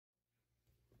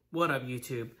What up,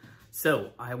 YouTube? So,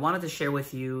 I wanted to share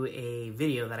with you a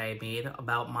video that I made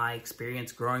about my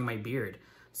experience growing my beard.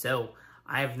 So,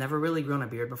 I've never really grown a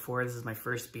beard before. This is my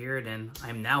first beard, and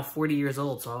I'm now 40 years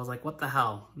old, so I was like, what the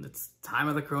hell? It's time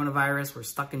of the coronavirus. We're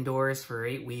stuck indoors for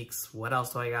 8 weeks. What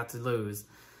else do I got to lose?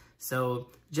 So,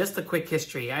 just a quick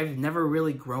history. I've never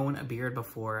really grown a beard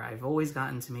before. I've always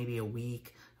gotten to maybe a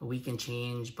week and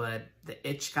change, but the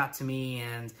itch got to me,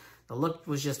 and the look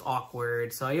was just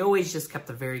awkward, so I always just kept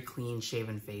a very clean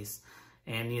shaven face.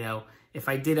 And, you know, if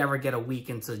I did ever get a week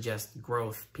into just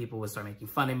growth, people would start making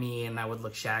fun of me and I would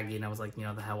look shaggy, and I was like, you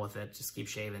know, the hell with it, just keep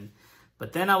shaving.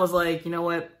 But then I was like, you know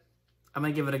what, I'm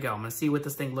gonna give it a go. I'm gonna see what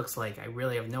this thing looks like. I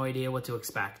really have no idea what to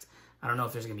expect. I don't know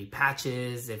if there's gonna be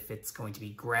patches, if it's going to be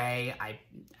gray. I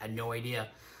had no idea.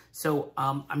 So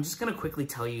I'm just gonna quickly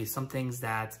tell you some things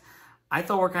that I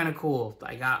thought were kind of cool.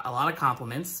 I got a lot of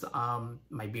compliments.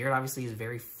 My beard obviously is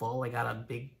very full. I got a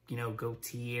big, you know,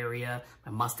 goatee area.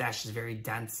 My mustache is very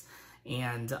dense.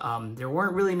 And there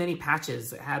weren't really many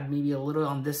patches. It had maybe a little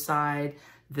on this side.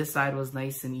 This side was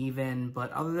nice and even.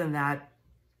 But other than that,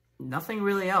 nothing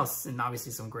really else. And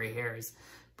obviously some gray hairs.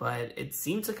 But it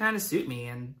seemed to kind of suit me.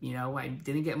 And, you know, I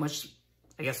didn't get much,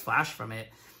 I guess, flash from it.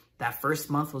 That first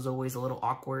month was always a little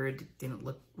awkward. It didn't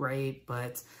look right,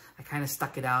 but I kind of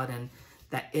stuck it out, and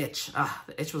that itch,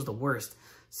 the itch was the worst.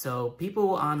 So people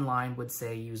online would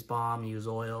say use balm, use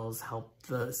oils, help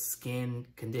the skin,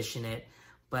 condition it.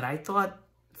 But I thought,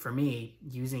 for me,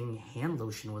 using hand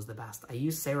lotion was the best. I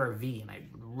used CeraVe, and I'd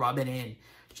rub it in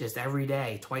just every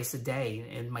day, twice a day,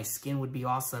 and my skin would be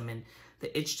awesome. And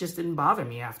the itch just didn't bother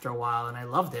me after a while, and I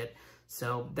loved it.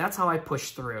 So that's how I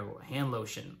pushed through, hand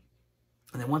lotion.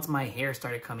 And then once my hair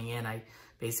started coming in, I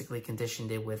basically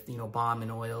conditioned it with, you know, balm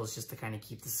and oils just to kind of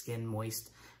keep the skin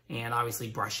moist. And obviously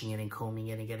brushing it and combing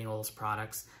it and getting all those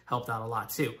products helped out a lot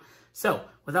too. So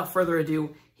without further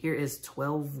ado, here is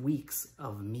 12 weeks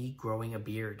of me growing a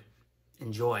beard.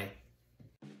 Enjoy.